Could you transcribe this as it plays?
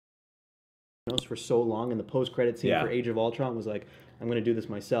for so long, and the post-credit scene for Age of Ultron was like, I'm gonna do this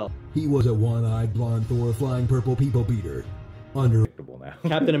myself. He was a one-eyed blonde Thor flying purple people beater. Unpredictable now.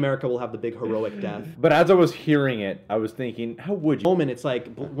 Captain America will have the big heroic death. But as I was hearing it, I was thinking, how would you? Moment, it's like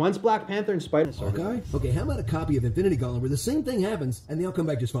once Black Panther and Spider. Okay. Okay, how about a copy of Infinity Gauntlet where the same thing happens and they all come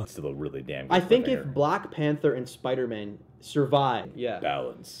back just fine? Still a really damn good I think if Black Panther and Spider-Man survive,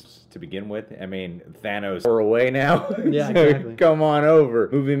 balance to begin with. I mean, Thanos are away now. Yeah, so exactly. Come on over.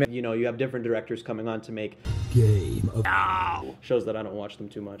 Movie man. You know, you have different directors coming on to make Game of shows that I don't watch them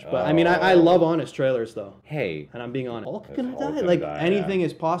too much. But I mean, I love honest trailers though. Hey, and I'm being honest. Hulk gonna die? Like anything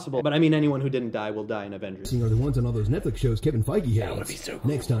is possible. But I mean, anyone who didn't die will die in Avengers. Are the ones on all those Netflix shows Kevin Feige hates. That would be so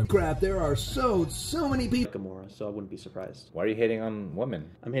cool. Next time, crap, there are so many people. Gamora, so I wouldn't be surprised. Why are you hating on women?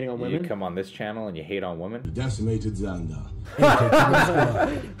 I'm hating on women. You come on this channel and you hate on women. The decimated Xandar.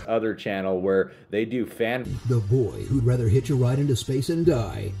 Other channel where they do fan. The boy who'd rather hitch a ride into space and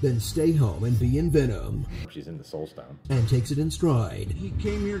die than stay home and be in Venom. She's in the Soul Stone. And takes it in stride. He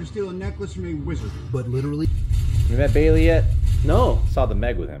came here to steal a necklace from a wizard. But literally. You met Bailey yet? No. Saw the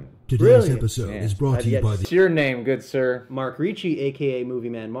Meg with him. Today's episode is brought to you by What's your name, good sir? Mark Ricci, aka Movie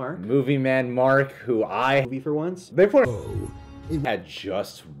Man Mark. Movie Man Mark, who I movie for once. They put. It had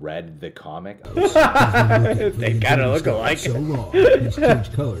just read the comic. They kind of look alike. So long, it's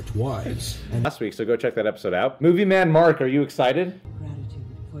changed color twice. And last week, so go check that episode out. Movie Man Mark, are you excited? Gratitude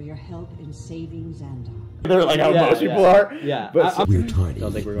for your help in saving Xandar. They're like how most people are. Yeah, but we're tiny.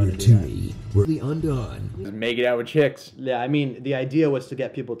 Don't think we're going to do that. We're the undone. Just make it out with chicks. Yeah, I mean, the idea was to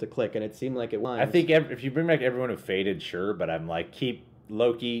get people to click, and it seemed like it was. I think if you bring back everyone who faded, sure, but I'm like, keep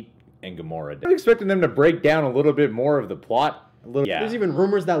Loki and Gamora. I'm expecting them to break down a little bit more of the plot. There's even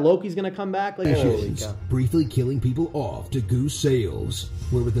rumors that Loki's gonna come back. Like, holy cow. Briefly killing people off to goose sales.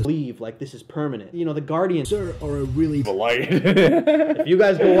 Where with the leave, like this is permanent. You know, the Guardians sir are a really If you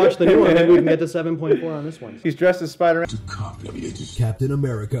guys go watch the new one, maybe we can get to 7.4 on this one. He's dressed as Spider-Man. Captain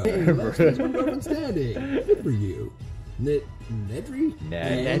America. Hey, last one's one weapon standing. Good for you. Nedry?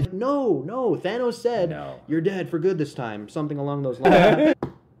 No. Thanos said, you're dead for good this time. Something along those lines.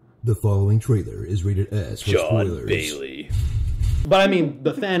 The following trailer is rated S for spoilers. John Bailey. But I mean,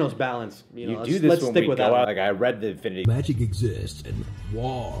 the Thanos balance, you know, let's stick with that. Like, I read the Infinity. Magic exists and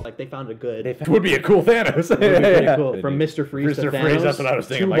wall. Like, they found a good. It would be a cool Thanos. Would be pretty cool. From Mr. Freeze to Thanos. Freeze, that's what I was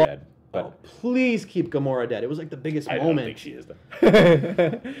thinking. But please keep Gamora dead. It was like the biggest moment. I don't think she is, though.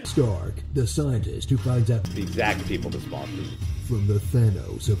 Stark, the scientist who finds out the exact people to sponsor. From the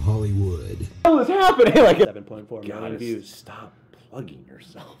Thanos of Hollywood. What is happening? Like 7.4 million views. Stop plugging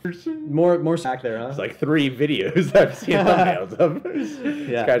yourself. More back there, huh? It's like 3 videos I've seen thumbnails of.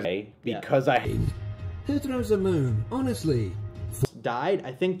 Yeah. Because Who throws the moon? Honestly. Died,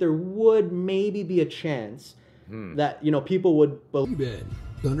 I think there would maybe be a chance that, you know, people would believe.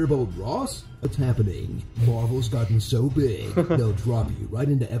 Thunderbolt Ross? What's happening? Marvel's gotten so big, they'll drop you right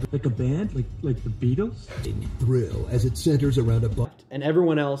into like a band? Like the Beatles? Thrill as it centers around a and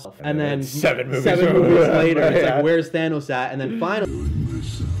everyone else. And then 7 movies later, it's like, where's Thanos at? And then finally...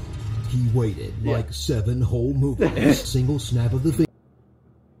 He waited like 7 whole movies. Single snap of the finger.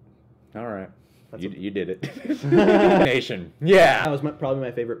 All right. You did it. Nation. Yeah. That was probably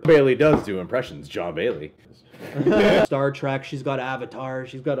my favorite. Bailey does do impressions. John Bailey. Star Trek, she's got Avatar,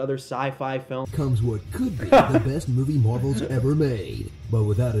 she's got other sci-fi films. Comes what could be the best movie Marvel's ever made. But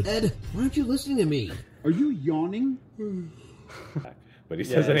without it, Ed, aren't you listening to me? Are you yawning? But he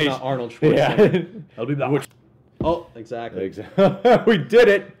says it's not Arnold Schwarzenegger. Yeah. I'll be back. Oh, exactly. We did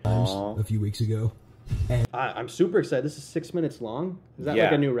it. A few weeks ago. I'm super excited. This is 6 minutes long. Is that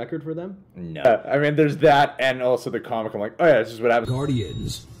like a new record for them? No. I mean, there's that, and also the comic. I'm like, oh yeah, this is what happens.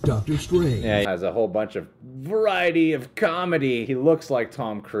 Guardians, Doctor Strange. Yeah, he has a whole bunch of variety of comedy. He looks like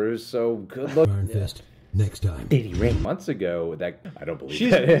Tom Cruise, so good look. Iron Fist. Next time. Months ago, that I don't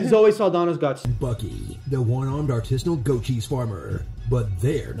believe that. Zoe Saldana's got Bucky, the one-armed artisanal goat cheese farmer. But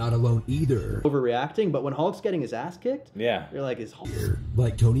they're not alone either. Overreacting, but when Hulk's getting his ass kicked, you're like, is Hulk...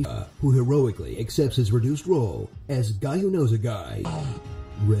 Like Tony, who heroically accepts his reduced role as guy who knows a guy.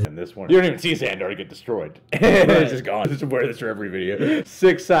 And this one, you don't even see Xandar get destroyed. It's just gone. This is where this for every video.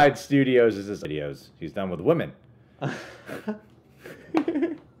 6 Side Studios is his videos. He's done with women.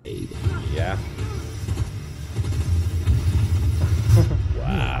 Yeah.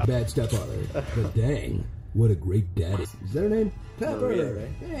 Wow. Bad stepfather, but dang, what a great daddy. Is that her name? Pepper.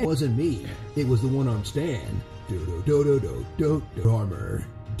 It wasn't me. It was the one-armed Stan. Armor.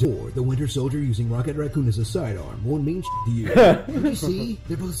 Or the Winter Soldier using Rocket Raccoon as a sidearm won't mean to you. Did you see?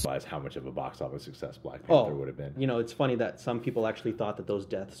 They're both... Realize how much of a box office success Black Panther would have been. You know, it's funny that some people actually thought that those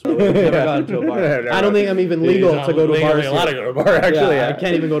deaths would have never gone to a bar. I don't think I'm even legal to go to bars. A lot to go to a bar, actually. I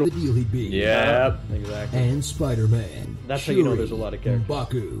can't even go to the deal he'd be. Yep. Exactly. And Spider-Man. That's how you know there's a lot of characters.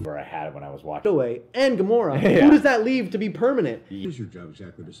 Baku. Where I had it when I was watching. Away and Gamora. Who does that leave to be permanent? What is your job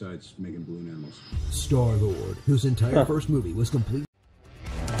exactly besides making balloon animals? Star-Lord, whose entire first movie was complete.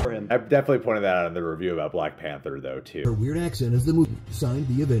 For him. I definitely pointed that out in the review about Black Panther, though, too. Her weird accent as the movie signed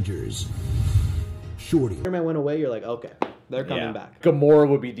the Avengers. Shorty. Spider-Man went away, you're like, okay, they're coming back. Gamora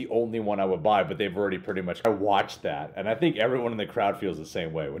would be the only one I would buy, but they've already pretty much... I watched that, and I think everyone in the crowd feels the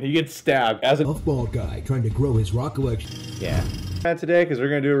same way. When he gets stabbed as a Bald guy trying to grow his rock collection. Yeah. Today, because we're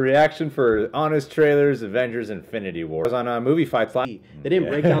going to do a reaction for Honest Trailers, Avengers, Infinity War. It was on Movie Fights Live. They didn't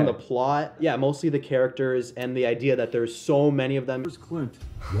break down the plot. Yeah, mostly the characters and the idea that there's so many of them. Where's Clint?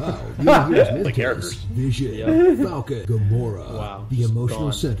 Wow, here's The characters. Vision, Falcon, Gamora, Wow, the just emotional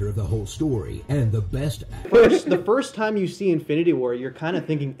gone. center of the whole story, and the best. The first time you see Infinity War, you're kind of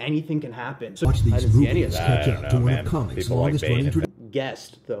thinking anything can happen. So Watch I these didn't see any of movies that. catch I up don't to know, one man. of comics' People like longest Bane running and- traditions.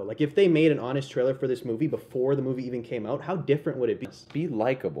 Guessed though, like if they made an honest trailer for this movie before the movie even came out, how different would it be? Be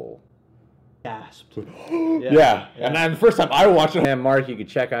likable. Gasped. Yeah. And then the first time I watched it, and Mark, you can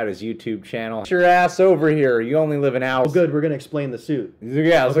check out his YouTube channel. Get your ass over here. You only live an hour. Oh, good. We're gonna explain the suit.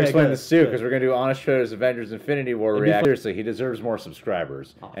 Yeah, let's Okay, explain good, the suit, good. because we're going to do Honest Trailers, Avengers, Infinity War reaction. Seriously, he deserves more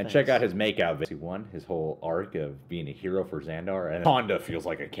subscribers. Oh, and thanks. check out his makeout video. He won his whole arc of being a hero for Xandar, and Honda feels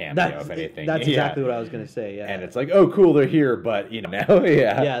like a cameo, if anything. That's exactly what I was gonna say. Yeah. And it's like, oh, cool, they're here, but, you know, now,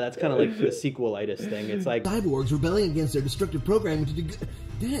 yeah. Yeah, that's kind of like the sequelitis thing. It's like Cyborgs rebelling against their destructive programming to do good.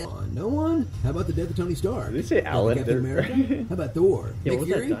 Damn, no one? How about the death of Tony Stark? Did they say Alan? Captain America? How about Thor? Yeah, Nick what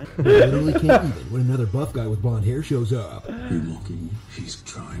was Fury? that You literally can't even when another buff guy with blonde hair shows up. You're looking. He's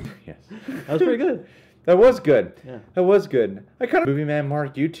trying. Yes. that was pretty good. That was good. Yeah. That was good. I kind of Movie Man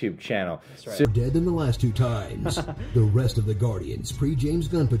Mark YouTube channel. That's right. So- Dead than the last two times. The rest of the Guardians pre-James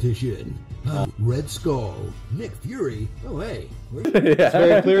Gunn petition. Red Skull. Nick Fury. Oh, hey. It's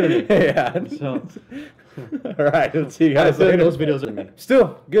very clear to me. Yeah. So All right, let's see you I guys feel like later. those videos are me.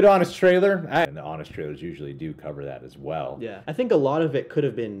 Still, good honest trailer. And the honest trailers usually do cover that as well. Yeah, I think a lot of it could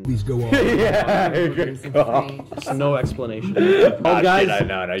have been Please go on. Yeah, good call. just no explanation. Bald guys, shit,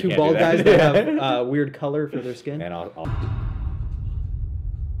 no, you two can't bald do that. guys that have weird color for their skin. And I'll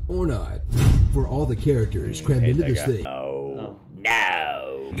Or not. For all the characters crammed hate into that this guy. thing. No.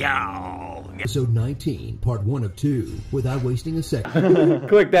 Episode 19, part 1 of 2, without wasting a second.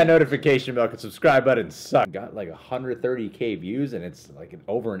 Click that notification bell and subscribe button. Suck. Got like 130K views and it's like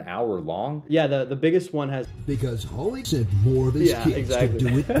over an hour long. Yeah, the biggest one has. Because Holly sent more of his Yeah, kids exactly. to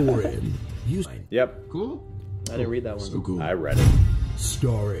do it for him. Use Yep, Cool. I didn't read that one. So cool. I read it.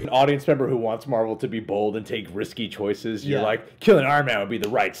 starring An audience member who wants Marvel to be bold and take risky choices. You're Yeah. like, killing Iron Man would be the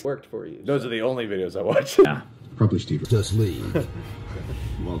right. Worked for you. Those are the only videos I watch. Yeah. Probably Steve. Just Leave,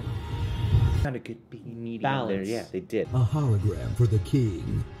 Well, Kind of good be meaty Balance. there. Yeah, they did. a hologram for the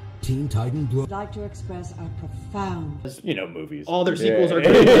king, Teen Titan Blow. I'd like to express our profound You know, movies. All their sequels are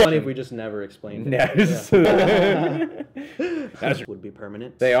going to be funny if we just never explained it. Yes. That would be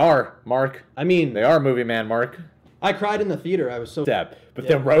permanent. They are, Mark. I mean, They are Movie Man, Mark. I cried in the theater. I was so Stab. But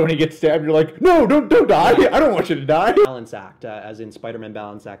then right when he gets stabbed, you're like, no, don't die. I don't want you to die. balance act, as in Spider-Man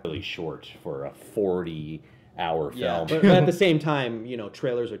balance act. Really short for a 40-hour Yeah, film. but at the same time, you know,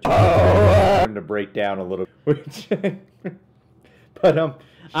 trailers are too. I'm to break down a little. Which, but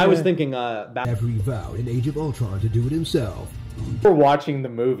I was thinking, back. After he vowed in Age of Ultron to do it himself. for watching the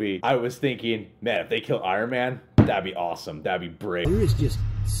movie, I was thinking, man, if they kill Iron Man, that'd be awesome. That'd be brave. There is just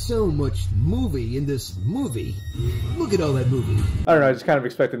so much movie in this movie. Look at all that movie. I don't know. I just kind of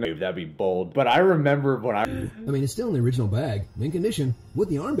expected that'd be bold. But I remember when I. I mean, it's still in the original bag, mint condition, with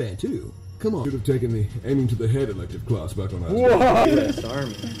the armband too. Come on. Should have taken the aiming to the head elective class back on that. US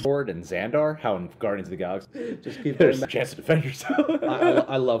Army. Ford and Xandar, how in Guardians of the Galaxy, Just keep there's going a back. chance to defend yourself.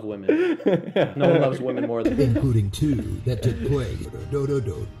 I love women. No one loves women more than. Including two that took place.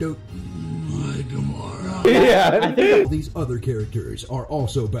 Yeah. I think All these other characters are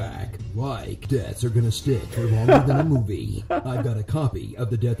also back. Like, deaths are gonna stick for longer than a movie. I've got a copy of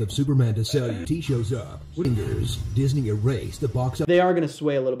The Death of Superman to sell you. He shows up. Fingers. Disney erased the box. they are going to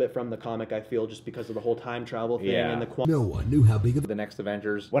sway a little bit from the comic. I feel just because of the whole time travel thing Yeah. and the No one knew how big of The next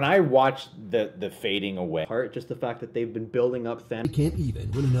Avengers. When I watched the fading away, part. Just the fact that they've been building up They Thanos can't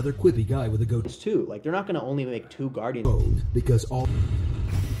even when another quippy guy with a goat too. Like they're not going to only make two Guardians. road because all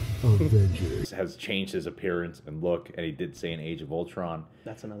Avengers. Has changed his appearance and look, and he did say in Age of Ultron.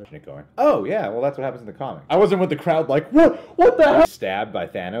 That's another. Going, oh yeah, well that's what happens in the comic. I wasn't with the crowd like, what the hell? Stabbed by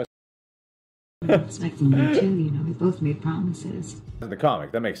Thanos. It's like for me too, you know, we both made promises. In the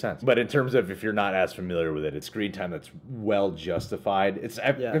comic, that makes sense. But in terms of if you're not as familiar with it, it's screen time that's well justified.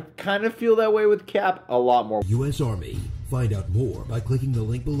 I kind of feel that way with Cap a lot more. U.S. Army. Find out more by clicking the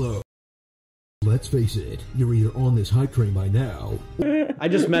link below. Let's face it, you're either on this hype train by now. I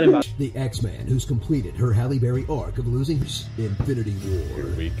just met him. The X-Man who's completed her Halle Berry arc of losing Infinity War.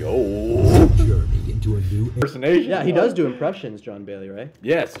 Here we go. Journey into a new Impersonation. Yeah, he does do impressions, John Bailey, right?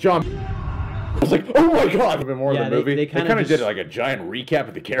 Yes, John. I was like, oh my god! A bit more of the movie. They kind kind of did like a giant recap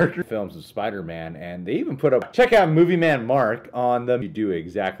of the character films of Spider-Man, and they even put up. Check out Movie Man Mark on them. You do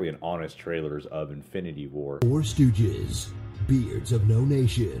exactly an honest trailers of Infinity War. Four Stooges. Beards of No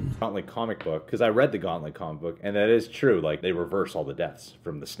Nation. Gauntlet comic book, because I read the Gauntlet comic book, and that is true. Like, they reverse all the deaths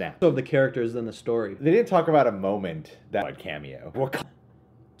from the snap. Of the characters in the story. They didn't talk about a moment that cameo. What?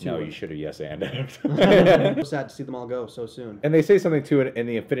 No, you should have yes and. So sad to see them all go so soon. And they say something too in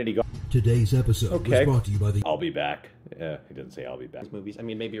the Infinity Gauntlet. Today's episode was brought to you by the I'll be back. Yeah, he doesn't say I'll be back. Movies. I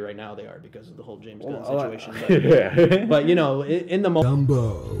mean, maybe right now they are because of the whole James Gunn situation. But, Yeah. but you know, in the moment.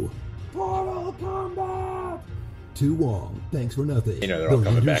 Dumbo. Mortal Kombat. Too long. Thanks for nothing. You know, they're all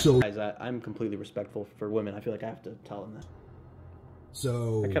coming back. Guys, I'm completely respectful for women. I feel like I have to tell them that.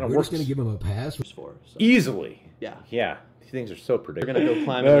 So kinda we're works. just gonna give him a pass. So. Easily. Yeah. Yeah. These things are so predictable. We're gonna go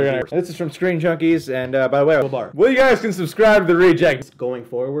climbing. This is from Screen Junkies, and by the way, Bar. well, you guys can subscribe to the Reject. Going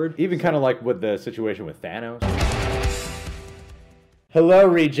forward. Even kind of like with the situation with Thanos. Hello,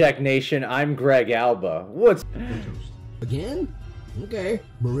 Reject Nation. I'm Greg Alba. What's Again? Okay.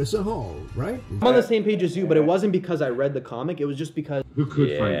 Marissa Hall, right? I'm on the same page as you, but it wasn't because I read the comic. It was just because Who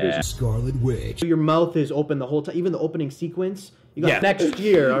could find vision? Scarlet Witch. your mouth is open the whole time. Even the opening sequence. You got next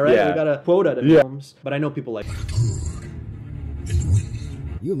year, all right? Yeah. You got a quota to films. But I know people like.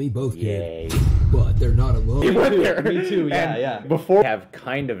 You and me both, kid. Yay. But they're not alone. Me too. Yeah, yeah. Before, have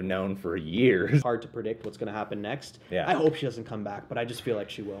kind of known for years. Hard to predict what's gonna happen next. Yeah. I hope she doesn't come back, but I just feel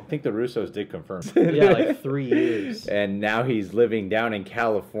like she will. I think the Russos did confirm. Yeah, like 3 years. And now he's living down in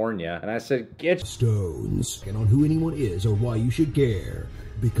California. And I said, get Stones. And on who anyone is or why you should care.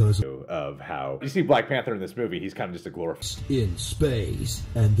 Because of how you see Black Panther in this movie, he's kind of just a glorified in space.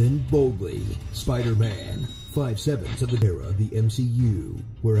 And then boldly, Spider-Man. 5/7 of the era of the MCU.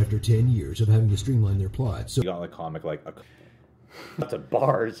 Where after 10 years of having to streamline their plot, so Gauntlet comic like lots of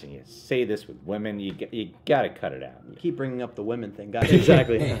bars, and you say this with women, you gotta cut it out. Keep bringing up the women thing, guys.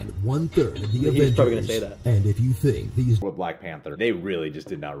 Exactly. and 1/3 of the Avengers. He's probably gonna say that. And if you think these With Black Panther, they really just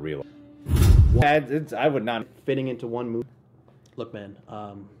did not realize. I would not. Fitting into one movie. Look, man,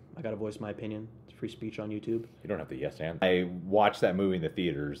 I gotta voice my opinion. It's free speech on YouTube. You don't have to yes and. I watched that movie in the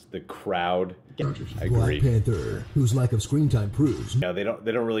theaters. The crowd. I Black agree. Panther, whose lack of screen time proves No, they don't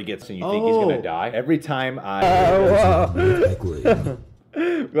really get. So you think he's gonna die every time I. likely.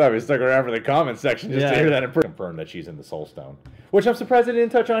 Glad we stuck around for the comment section just to hear that and confirm that she's in the Soul Stone, which I'm surprised they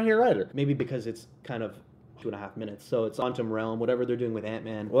didn't touch on here either. Maybe because it's kind of 2.5 minutes, so it's quantum realm, whatever they're doing with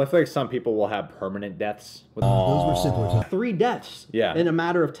Ant-Man. Well, I feel like some people will have permanent deaths. With Those were simpler times. 3 deaths. Yeah. In a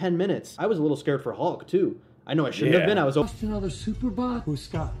matter of 10 minutes. I was a little scared for Hulk too. I know I shouldn't have been. I was. Another Superbot? Who's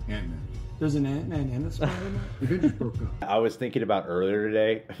Scott? Ant-Man. There's an Ant-Man and a Spider-Man? The Avengers broke up. I was thinking about earlier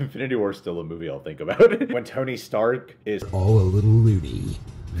today. Infinity War is still a movie I'll think about. When Tony Stark is All a little loony.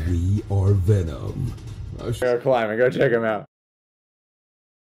 We are Venom. climbing, go check him out.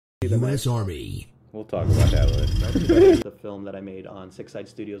 U.S. Army. We'll talk about that later. The film that I made on Six Side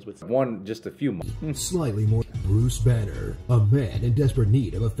Studios with Just a few months. Slightly more. Bruce Banner. A man in desperate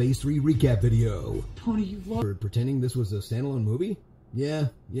need of a Phase 3 recap video. Tony, you love... Pretending this was a standalone movie? Yeah,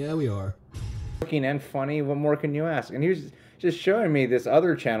 we are. Looking and funny, what more can you ask? And he was just showing me this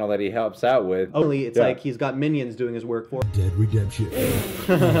other channel that he helps out with. Only it's like he's got minions doing his work for. Dead Redemption.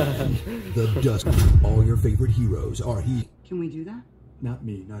 The Dust. All your favorite heroes are he. Can we do that? Not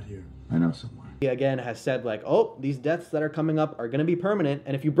me, not here. I know someone. He again has said like, oh, these deaths that are coming up are gonna be permanent,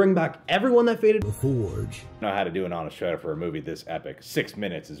 and if you bring back everyone that faded. The Forge. I know how to do an honest trailer for a movie this epic. 6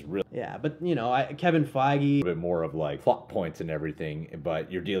 minutes is really Yeah, but you know, Kevin Feige. a bit more of like plot points and everything,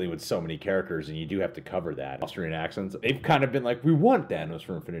 but you're dealing with so many characters and you do have to cover that. Austrian accents, they've kind of been like, we want Thanos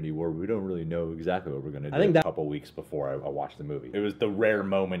for Infinity War, we don't really know exactly what we're gonna do. I think that a couple weeks before I watched the movie. It was the rare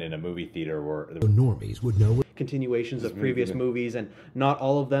moment in a movie theater where The normies would know what continuations of previous movies, and not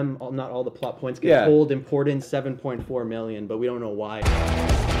all of them, not all the plot points get told. Important 7.4 million, but we don't know why.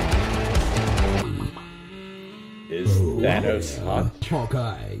 Is Thanos hot?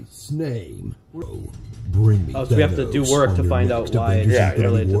 Hawkeye's name. Bring me. Oh, so we have to do Thanos work on to your find next out why it's Avengers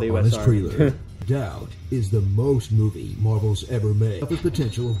related to the Infinity War US honest Army. trailer. Doubt is the most movie Marvel's ever made. The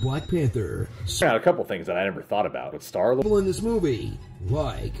potential of Black Panther. Got a couple things that I never thought about with Star Lord. People in this movie,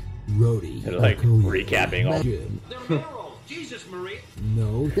 like Rhodey, They're, like, Okoye, recapping all- Imagine.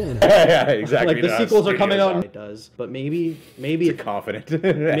 No, Thanos. Yeah, exactly. Like the sequels are coming out. It does, but maybe It's a if, confident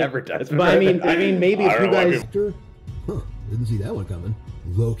advertisement. but I mean maybe if I you don't know why guys. Actor? Huh, didn't see that one coming.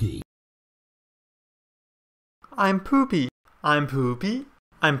 Loki. I'm poopy. I'm poopy.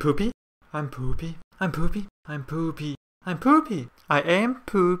 I'm poopy. I'm poopy. I'm poopy. I'm poopy. I'm poopy. I am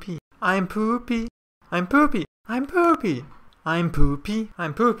poopy. I'm poopy. I'm poopy. I'm poopy. I'm poopy.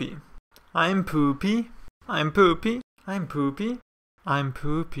 I'm poopy. I'm poopy. I'm poopy. I'm poopy. I'm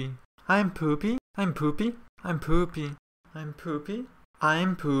poopy. I'm poopy. I'm poopy. I'm poopy. I'm poopy.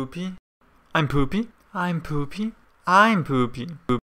 I'm poopy. I'm poopy. I'm poopy. I'm poopy.